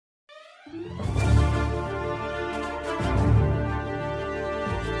Hello,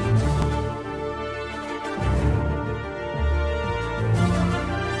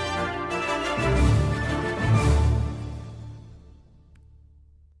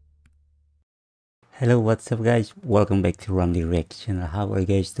 what's up, guys? Welcome back to Ramley channel. How are you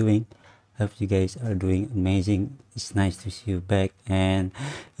guys doing? Hope you guys are doing amazing. It's nice to see you back, and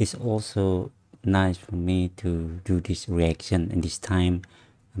it's also nice for me to do this reaction. And this time,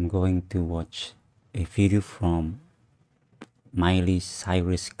 I'm going to watch a video from Miley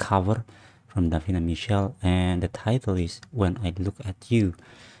Cyrus cover from Davina Michelle, and the title is "When I Look at You."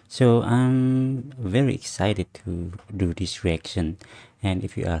 So I'm very excited to do this reaction, and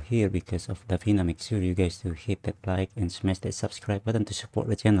if you are here because of Davina, make sure you guys to hit that like and smash that subscribe button to support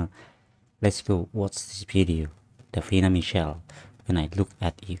the channel. Let's go watch this video. Davina Michelle, "When I Look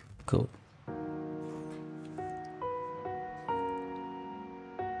at You." Go.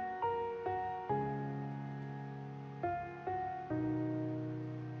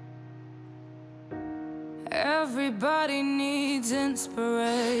 Everybody needs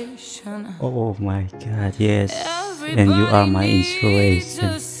inspiration. Oh my god, yes. And you are my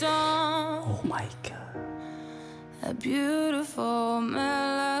inspiration. Oh my god. A beautiful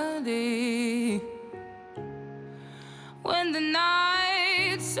melody. When the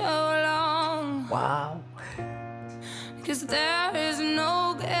night's so long. Wow. 'Cause there is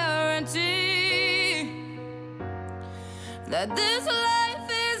no guarantee that this life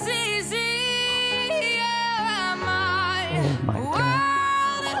is easy. Oh my god.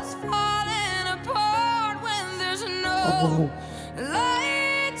 World is falling apart when there's no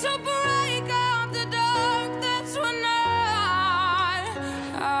light to break up the dark. That's when I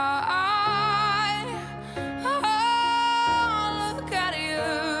look at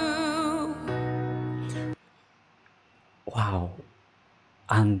you. Wow.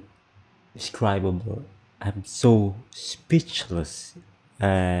 Undescribable. I'm so speechless.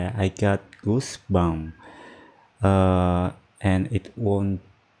 I got goosebumps. And it won't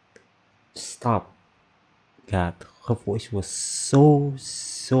stop. God, her voice was so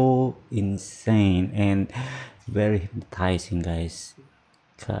insane and very hypnotizing, guys.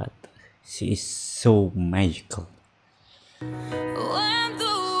 God, she is so magical. When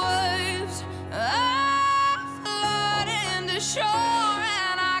the waves are flooding the shore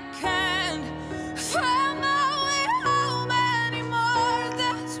and I can't find my way home anymore,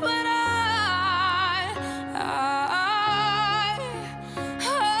 that's when I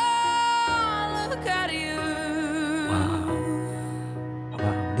look at you.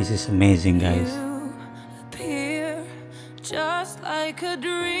 Wow, this is amazing, guys. You appear just like a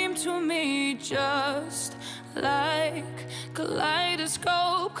dream to me, just like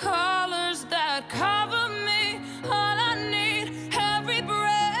kaleidoscope colors that cover me. All I need, every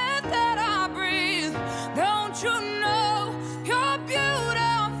breath that I breathe. Don't you know you're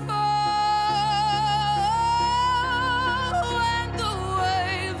beautiful? When the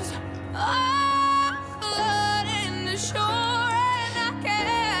waves are flooding the shore and I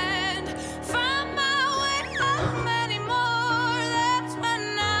can't find my way home anymore, that's when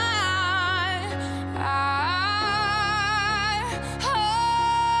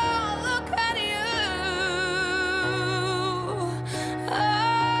look at you.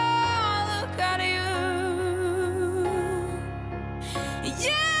 Look at you.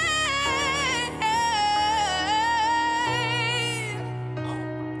 Yeah.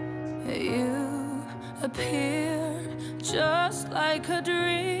 You appeared just like a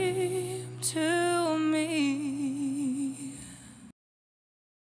dream to me.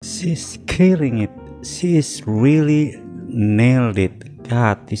 She's killing it. She is really nailed it.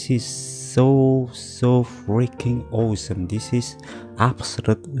 God, this is so freaking awesome. This is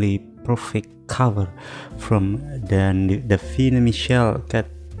absolutely perfect cover from the Davina Michelle. God,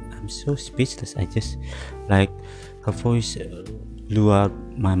 I'm so speechless. I just like her voice blew out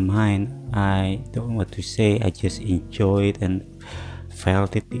my mind. I don't know what to say. I just enjoyed and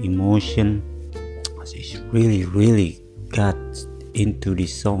felt it, the emotion. She's really got into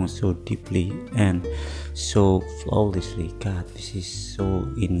this song so deeply and so flawlessly. God, this is so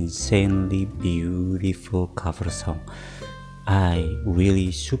insanely beautiful cover song. I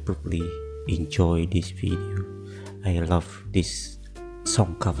really superbly enjoy this video. I love this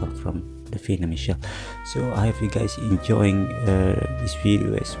song cover from Davina Michelle. So I hope you guys enjoying this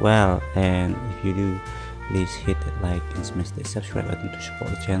video as well, and if you do, please hit that like and smash the subscribe button to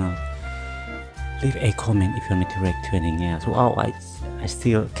support the channel. Leave a comment if you want me to react to anything else. Wow, I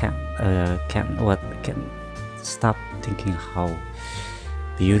still can't stop thinking how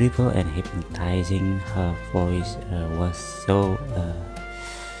beautiful and hypnotizing her voice was. So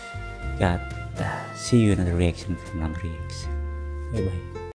God. See you in the reaction from Ram Reaction. Bye bye.